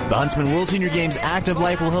 The Huntsman World Senior Games Active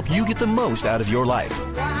Life will help you get the most out of your life.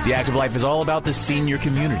 The Active Life is all about the senior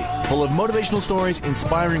community, full of motivational stories,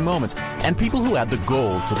 inspiring moments, and people who add the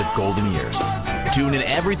gold to the golden years. Tune in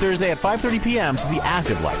every Thursday at 5:30 p.m. to The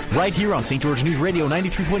Active Life, right here on St. George News Radio,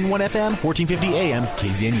 93.1 FM, 1450 AM,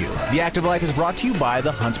 KZNU. The Active Life is brought to you by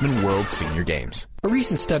the Huntsman World Senior Games. A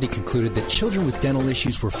recent study concluded that children with dental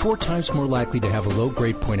issues were 4 times more likely to have a low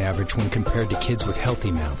grade point average when compared to kids with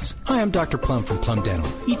healthy mouths. Hi, I'm Dr. Plum from Plum Dental.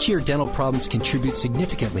 Each year, dental problems contribute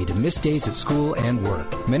significantly to missed days at school and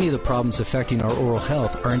work. Many of the problems affecting our oral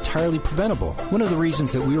health are entirely preventable. One of the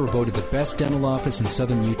reasons that we were voted the best dental office in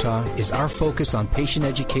southern Utah is our focus on patient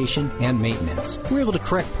education and maintenance. We're able to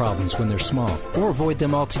correct problems when they're small or avoid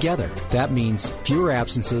them altogether. That means fewer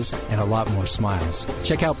absences and a lot more smiles.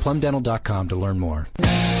 Check out plumdental.com to learn more.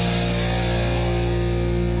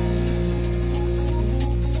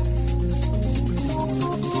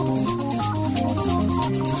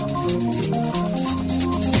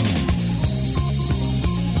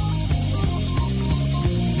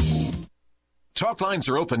 Talk lines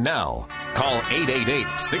are open now. Call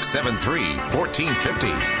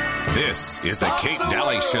 888-673-1450. This is the Kate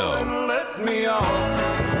Daly Show. Let me off.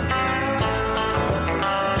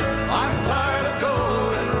 I'm tired of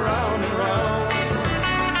going round and round.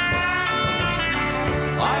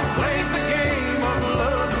 I played the game of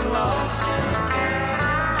love and lost.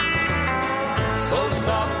 So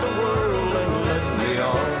stop the world and let me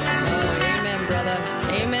off. Oh, amen, brother.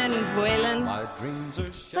 Amen, Waylon. My dreams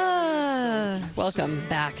are Welcome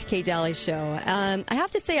back, Kate Daly Show. I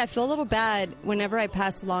have to say, I feel a little bad whenever I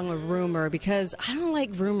pass along a rumor because I don't like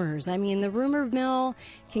rumors. I mean, the rumor mill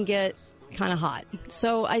can get kind of hot.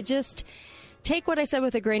 So I just take what I said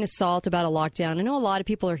with a grain of salt about a lockdown. I know a lot of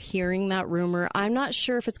people are hearing that rumor. I'm not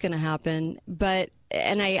sure if it's going to happen,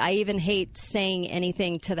 and I even hate saying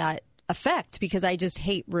anything to that effect because I just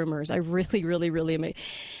hate rumors. I really, really, really am.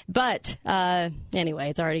 But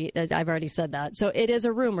anyway, I've already said that. So it is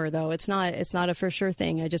a rumor, though. It's not a for sure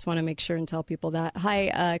thing. I just want to make sure and tell people that.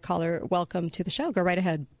 Hi, caller. Welcome to the show. Go right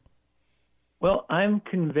ahead. Well, I'm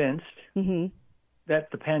convinced that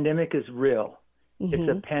the pandemic is real. It's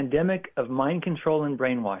a pandemic of mind control and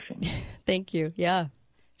brainwashing. Thank you. Yeah,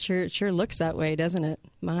 sure looks that way, doesn't it?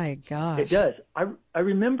 My gosh, it does. I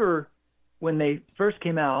remember when they first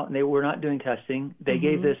came out and they were not doing testing, they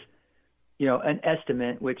gave this, an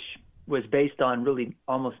estimate which was based on really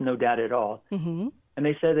almost no data at all. And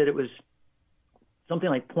they said that it was something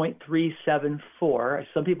like 0.374.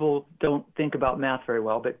 Some people don't think about math very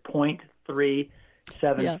well, but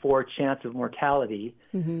 0.374 chance of mortality.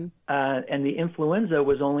 And the influenza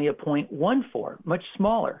was only a 0.14, much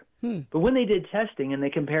smaller. But when they did testing and they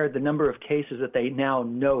compared the number of cases that they now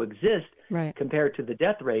know exist compared to the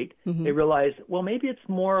death rate, they realized, well, maybe it's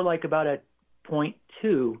more like about a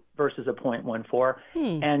 0.2 versus a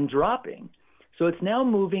 0.14 and dropping. So it's now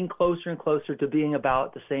moving closer and closer to being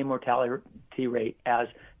about the same mortality mortality rate as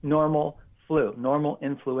normal flu, normal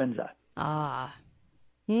influenza.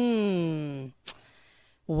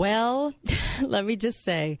 Well, let me just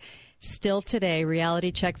say, still today,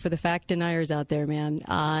 reality check for the fact deniers out there, man.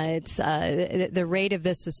 It's the rate of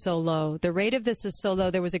this is so low. The rate of this is so low.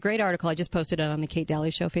 There was a great article. I just posted it on the Kate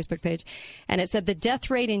Daly Show Facebook page. And it said the death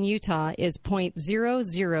rate in Utah is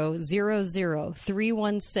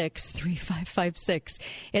 0.00003163556.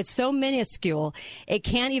 It's so minuscule, it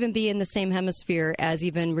can't even be in the same hemisphere as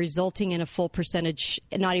even resulting in a full percentage,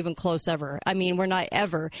 not even close ever. I mean, we're not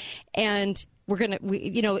ever. And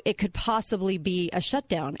it could possibly be a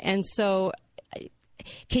shutdown. And so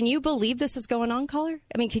can you believe this is going on, caller?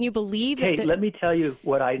 I mean, can you believe Kate, that? Let me tell you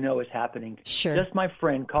what I know is happening. Sure. Just my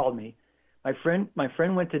friend called me. My friend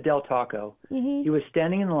went to Del Taco. Mm-hmm. He was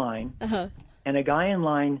standing in line, and a guy in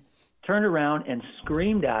line turned around and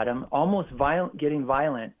screamed at him, almost getting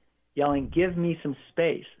violent, yelling, "Give me some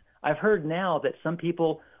space." I've heard now that some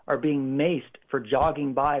people are being maced for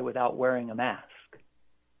jogging by without wearing a mask.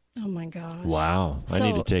 Oh, my gosh. Wow. I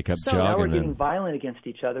need to take up So now we're jogging getting then. violent against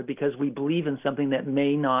each other because we believe in something that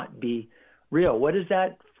may not be real. What is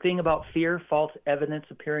that thing about fear, false evidence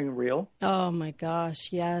appearing real? Oh, my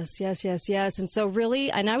gosh. Yes. And so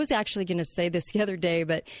really, and I was actually going to say this the other day,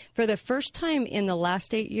 but for the first time in the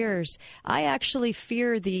last 8 years, I actually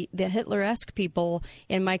fear the Hitler-esque people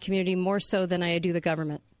in my community more so than I do the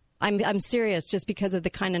government. I'm serious, just because of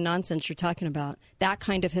the kind of nonsense you're talking about, that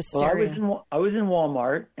kind of hysteria. Well, I was in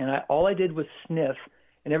Walmart, and all I did was sniff,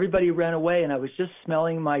 and everybody ran away, and I was just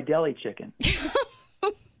smelling my deli chicken.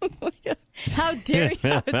 How dare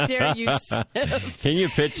you sniff? Can you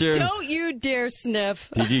picture? Don't you dare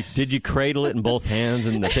sniff. Did you cradle it in both hands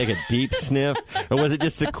and take a deep sniff, or was it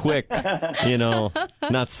just a quick,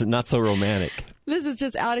 not so romantic? This is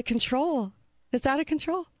just out of control. It's out of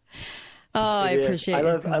control. Oh, I appreciate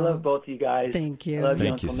it. I love both of you guys. Thank you. I love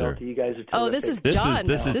Thank you, Uncle sir. Milty. You guys are terrific. Oh, this is John.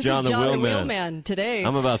 This is John the Wheelman today.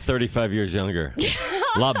 I'm about 35 years younger.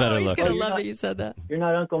 A lot better he's looking. going to love that you said that. You're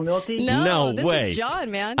not Uncle Milty? No this way. is John,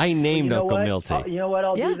 man. I named Well, Uncle what? Milty. You know what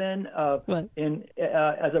I'll Yeah. do then? What?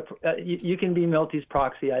 You can be Milty's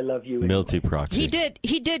proxy. I love you. Milty proxy.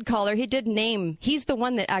 He did, caller. He did name. He's the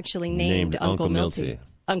one that actually named Uncle Milty.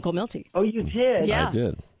 Uncle Milty. Oh, you did? Yeah. I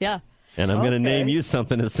did. Yeah. And I'm going to name you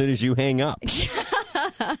something as soon as you hang up.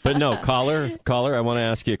 But no, caller, I want to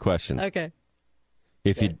ask you a question. Okay.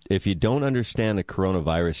 If you don't understand a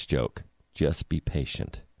coronavirus joke, just be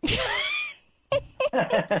patient.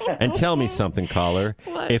 And tell me something, caller.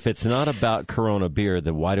 What? If it's not about Corona beer,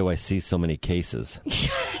 then why do I see so many cases?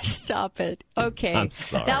 Stop it. Okay. I'm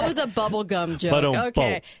sorry. That was a bubblegum joke. But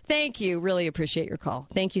okay. Thank you. Really appreciate your call.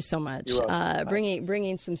 Thank you so much. You're welcome.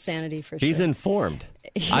 Bringing some sanity for sure. He's informed.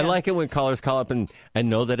 Yeah. I like it when callers call up and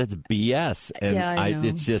know that it's BS. And Yeah, I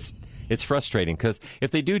know. it's frustrating because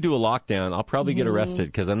if they do a lockdown, I'll probably get arrested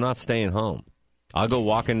because I'm not staying home. I'll go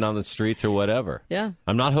walking down the streets or whatever. Yeah.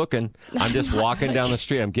 I'm not hooking. I'm just walking down the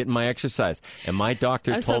street. I'm getting my exercise. And my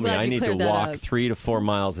doctor I'm so told me glad I you need to cleared that walk up. 3 to 4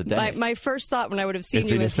 miles a day. My first thought when I would have seen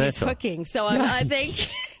It's you is he's inessential. hooking. So I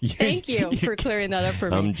thank you for clearing that up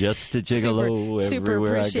for me. I'm just a gigolo super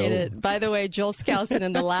everywhere appreciate I go. it. By the way, Joel Skousen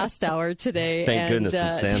in the last hour today. Thank goodness,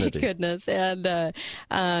 insanity. Thank goodness. And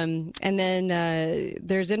then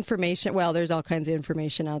there's information. Well, there's all kinds of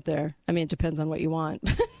information out there. I mean, it depends on what you want.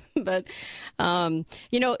 But,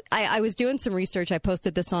 I was doing some research. I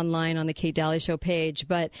posted this online on the Kate Daly Show page.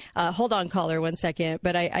 But hold on, caller, 1 second.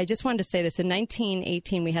 But I just wanted to say this. In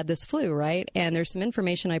 1918, we had this flu, right? And there's some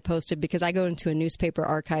information I posted because I go into a newspaper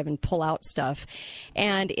archive and pull out stuff.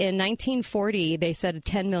 And in 1940, they said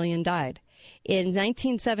 10 million died. In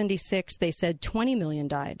 1976, they said 20 million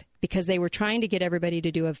died because they were trying to get everybody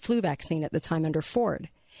to do a flu vaccine at the time under Ford.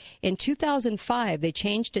 In 2005, they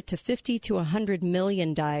changed it to 50 to 100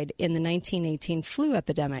 million died in the 1918 flu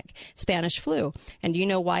epidemic, Spanish flu. And do you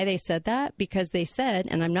know why they said that? Because they said,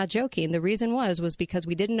 and I'm not joking, the reason was because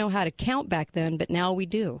we didn't know how to count back then, but now we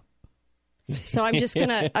do. So I'm just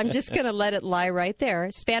gonna let it lie right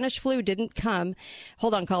there. Spanish flu didn't come.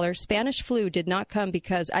 Hold on, caller. Spanish flu did not come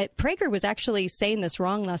because Prager was actually saying this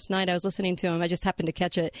wrong last night. I was listening to him. I just happened to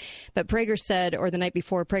catch it. But Prager said, or the night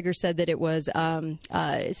before, Prager said that it was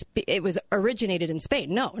originated in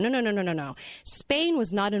Spain. No. Spain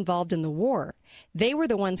was not involved in the war. They were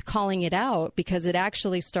the ones calling it out because it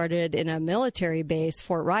actually started in a military base,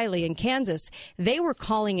 Fort Riley in Kansas. They were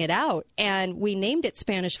calling it out, and we named it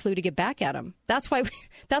Spanish flu to get back at them. That's why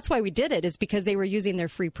we did it, is because they were using their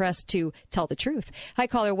free press to tell the truth. Hi,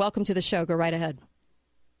 caller. Welcome to the show. Go right ahead.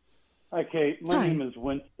 Hi, Kate. My name is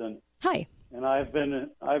Winston. Hi. And I've been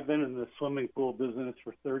in the swimming pool business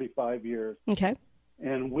for 35 years. Okay.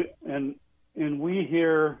 And we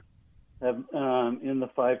here have, in the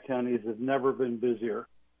 5 counties have never been busier.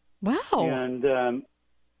 Wow.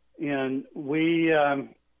 And we,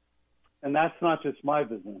 and that's not just my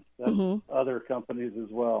business. That's other companies as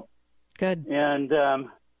well. Good. And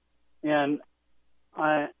I'm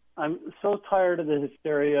so tired of the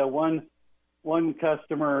hysteria. One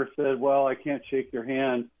customer said, "Well, I can't shake your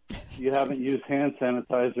hand. You haven't used hand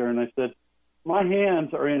sanitizer." And I said, "My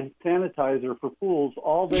hands are in sanitizer for pools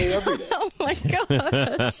all day, every day." Oh my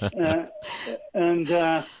gosh! And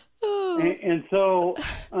so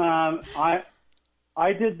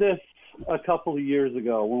I did this a couple of years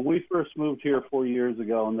ago when we first moved here 4 years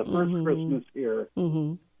ago, and the first Christmas here.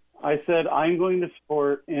 I said, "I'm going to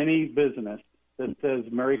support any business that says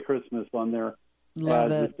Merry Christmas on their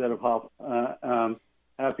ads instead of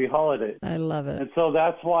Happy Holidays." I love it. And so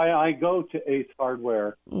that's why I go to Ace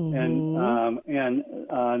Hardware and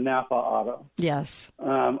Napa Auto. Yes.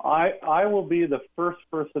 I will be the first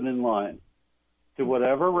person in line to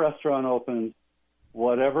whatever restaurant opens,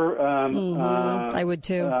 whatever I would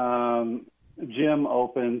too. Gym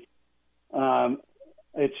opens.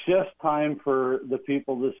 It's just time for the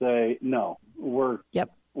people to say, no, we're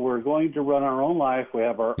going to run our own life. We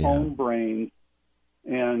have our own brains.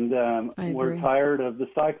 And we're tired of the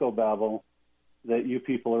psychobabble that you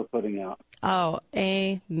people are putting out. Oh,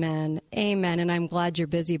 amen. Amen. And I'm glad you're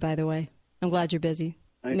busy, by the way. I'm glad you're busy.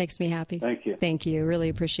 It makes me happy. Thank you. Thank you. Really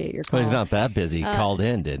appreciate your call. Well, he's not that busy. He called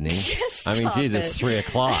in, didn't he? I mean, geez, it's 3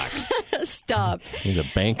 o'clock. Stop. He's a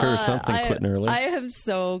banker or something, quitting early. I am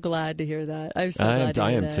so glad to hear that. I'm so glad to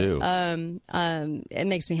hear that. I am too. It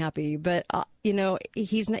makes me happy. But, I'll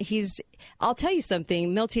tell you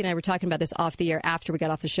something. Milty and I were talking about this off the air after we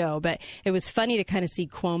got off the show, but it was funny to kind of see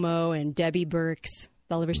Cuomo and Debbie Burks,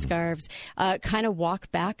 Oliver Scarves, kind of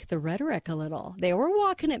walk back the rhetoric a little. They were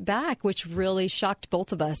walking it back, which really shocked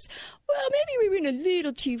both of us. Well, maybe we went a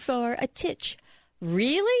little too far, a titch.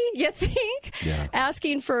 Really? You think? Yeah.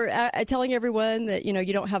 Asking for, telling everyone that,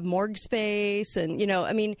 you don't have morgue space and, you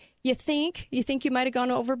think you might have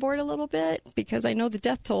gone overboard a little bit, because I know the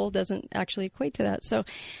death toll doesn't actually equate to that. So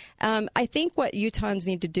I think what Utahns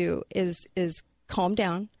need to do is calm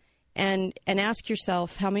down and ask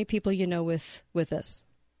yourself how many people you know with this.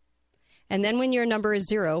 And then when your number is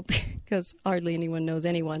 0, because hardly anyone knows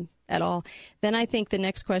anyone at all, then I think the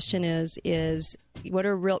next question is what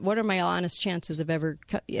are my honest chances of ever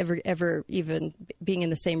even being in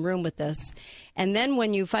the same room with this? And then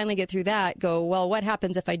when you finally get through that, go, well, what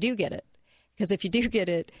happens if I do get it? Because if you do get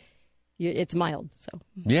it, it's mild. So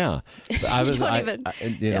yeah, I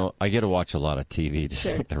get to watch a lot of TV, just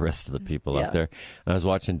like the rest of the people out there. And I was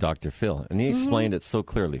watching Dr. Phil, and he explained it so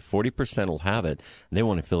clearly. 40% will have it, and they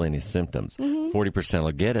won't feel any symptoms. 40%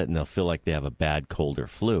 will get it, and they'll feel like they have a bad cold or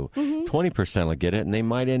flu. 20% will get it, and they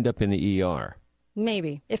might end up in the ER.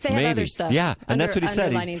 Maybe. If they have other stuff. Yeah, and that's what he said.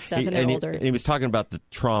 Underlining stuff, and they're older. He was talking about the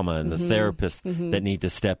trauma and the therapists that need to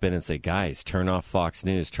step in and say, guys, turn off Fox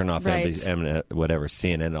News, turn off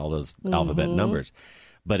CNN, all those alphabet numbers.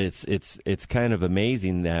 But it's kind of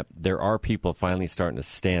amazing that there are people finally starting to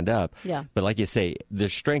stand up. Yeah. But like you say,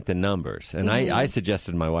 there's strength in numbers. And I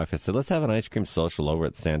suggested to my wife, I said, let's have an ice cream social over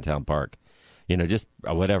at Sandtown Park. Just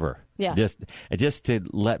whatever. Yeah. Just to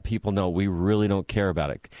let people know we really don't care about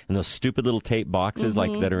it. And those stupid little tape boxes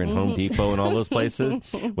that are in Home Depot and all those places,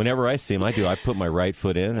 whenever I see them, I put my right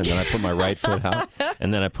foot in, and then I put my right foot out,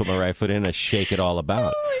 and then I put my right foot in and I shake it all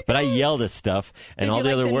about. But I yell this stuff, and Did all you the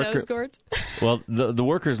like other the workers. nose guards? Well, the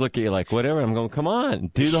workers look at you like, whatever. I'm going, come on,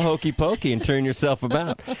 do the hokey pokey and turn yourself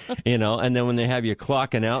about. And then when they have you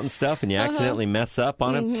clocking out and stuff, and you accidentally mess up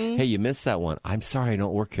on them, hey, you missed that one. I'm sorry, I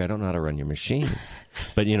don't work here. I don't know how to run your machines.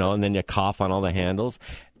 But, and then you cough on all the handles.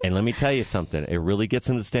 And let me tell you something. It really gets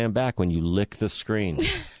them to stand back when you lick the screen.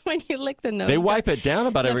 When you lick the nose They guard. wipe it down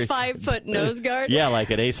about every... The 5-foot nose guard? Yeah,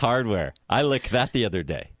 like at Ace Hardware. I licked that the other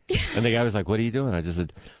day. And the guy was like, what are you doing? I just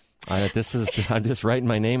said, I'm just writing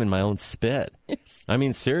my name in my own spit. I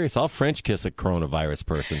mean, serious. I'll French kiss a coronavirus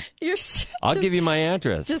person. I'll give you my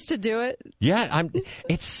address. Just to do it? Yeah,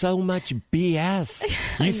 it's so much BS.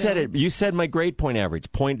 You said it. You said my grade point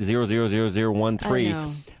average,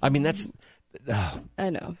 0.000013. I mean, that's... I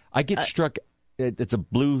know. I get struck... It's a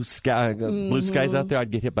blue sky. Blue skies out there. I'd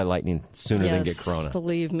get hit by lightning sooner than get corona.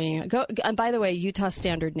 Believe me. And by the way, Utah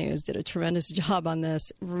Standard News did a tremendous job on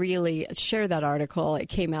this. Really, share that article. It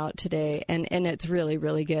came out today, and it's really,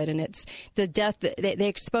 really good. And it's the death. They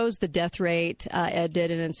exposed the death rate. Ed did,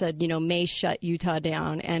 and said, may shut Utah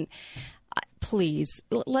down. And please,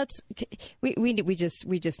 we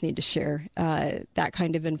just need to share that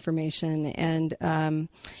kind of information. And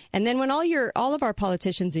then when all of our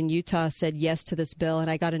politicians in Utah said yes to this bill, and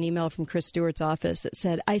I got an email from Chris Stewart's office that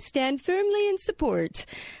said, I stand firmly in support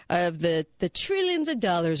of the trillions of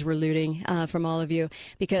dollars we're looting from all of you,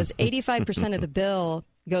 because 85% of the bill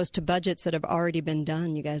goes to budgets that have already been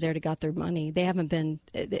done. You guys already got their money. They haven't been.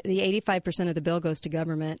 The 85% of the bill goes to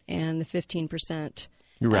government, and the 15%.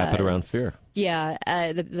 You wrap it around fear. Yeah,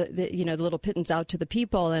 the little pittance out to the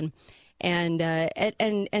people, and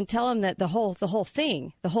tell them that the whole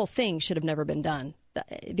thing should have never been done,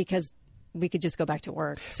 because we could just go back to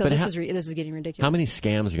work. So this is getting ridiculous. How many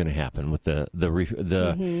scams are going to happen with the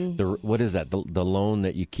what is that? The loan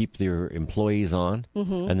that you keep your employees on,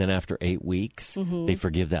 and then after 8 weeks they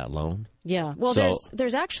forgive that loan? Yeah. Well,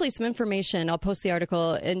 there's actually some information. I'll post the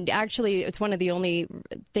article, and actually, it's one of the only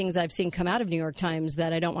things I've seen come out of New York Times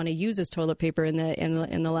that I don't want to use as toilet paper in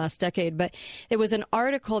the last decade. But it was an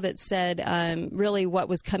article that said really what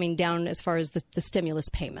was coming down as far as the stimulus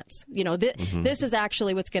payments. This is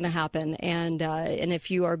actually what's going to happen, and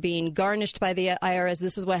if you are being garnished by the IRS,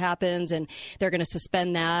 this is what happens, and they're going to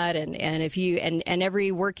suspend that, and if you and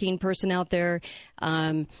every working person out there.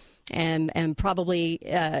 And probably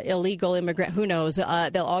illegal immigrant, who knows,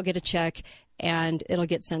 they'll all get a check and it'll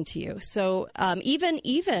get sent to you. So even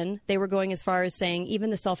they were going as far as saying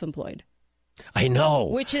even the self-employed. I know.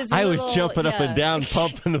 Which is I was jumping up and down,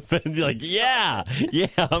 pumping the fence, like, yeah,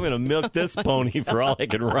 I'm going to milk this pony for all I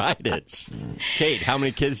can ride it. Kate, how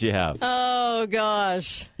many kids do you have? Oh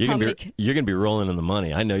gosh, you're going to be rolling in the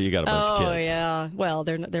money. I know you got a bunch of kids. Oh yeah, well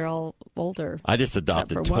they're all older. I just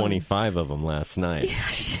adopted 25 of them last night.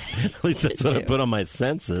 At least that's what I put on my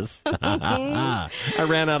census. I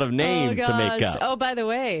ran out of names to make up. Oh, by the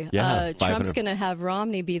way, Trump's going to have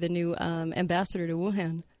Romney be the new ambassador to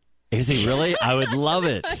Wuhan. Is he really? I would love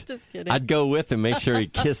it. Just kidding. I'd go with him, make sure he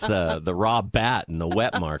kissed the raw bat in the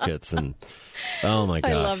wet markets. And oh my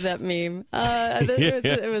gosh. I love that meme.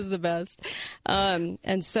 It was the best.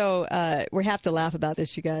 And so we have to laugh about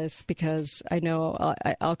this, you guys, because I know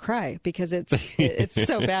I'll cry because it's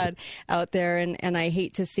so bad out there. And I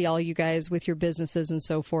hate to see all you guys with your businesses and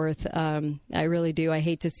so forth. I really do. I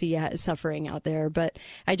hate to see suffering out there. But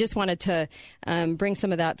I just wanted to bring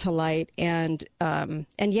some of that to light. And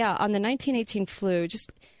yeah, on the 1918 flu,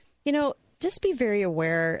 just be very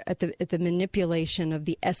aware at the manipulation of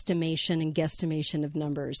the estimation and guesstimation of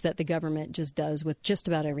numbers that the government just does with just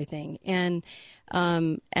about everything. And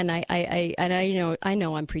I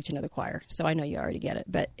know I'm preaching to the choir, so I know you already get it.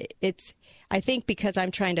 But I think because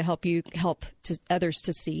I'm trying to help others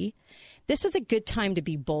to see, this is a good time to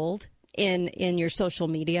be bold in your social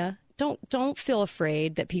media. Don't feel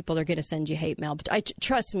afraid that people are going to send you hate mail. But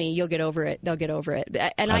trust me, you'll get over it. They'll get over it.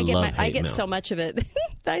 And I get so much of it.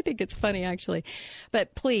 I think it's funny, actually.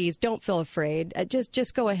 But please don't feel afraid.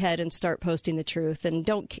 Just go ahead and start posting the truth, and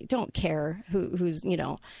don't care who's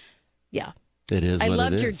yeah. It is. I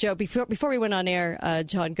loved it your is. joke before we went on air.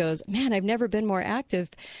 John goes, "Man, I've never been more active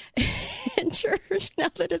in church now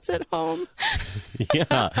that it's at home."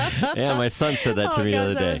 Yeah. My son said that to me the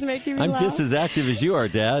other day. That was making me I'm laugh. just as active as you are,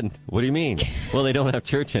 Dad. What do you mean? Well, they don't have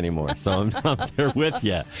church anymore, so I'm there with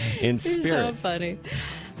you in spirit. You're so funny.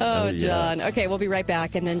 Oh, John. Yes. Okay, we'll be right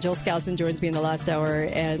back, and then Joel Skousen joins me in the last hour,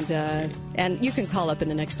 and you can call up in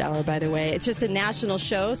the next hour, by the way. It's just a national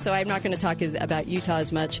show, so I'm not going to talk about Utah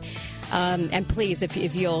as much. And please,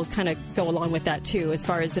 if you'll kind of go along with that, too, as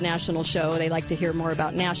far as the national show, they like to hear more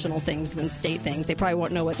about national things than state things. They probably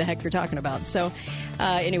won't know what the heck you're talking about. So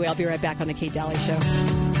anyway, I'll be right back on the Kate Daly Show.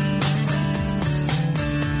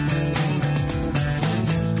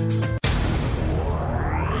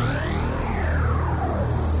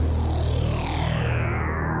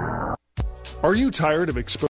 Are you tired of exposing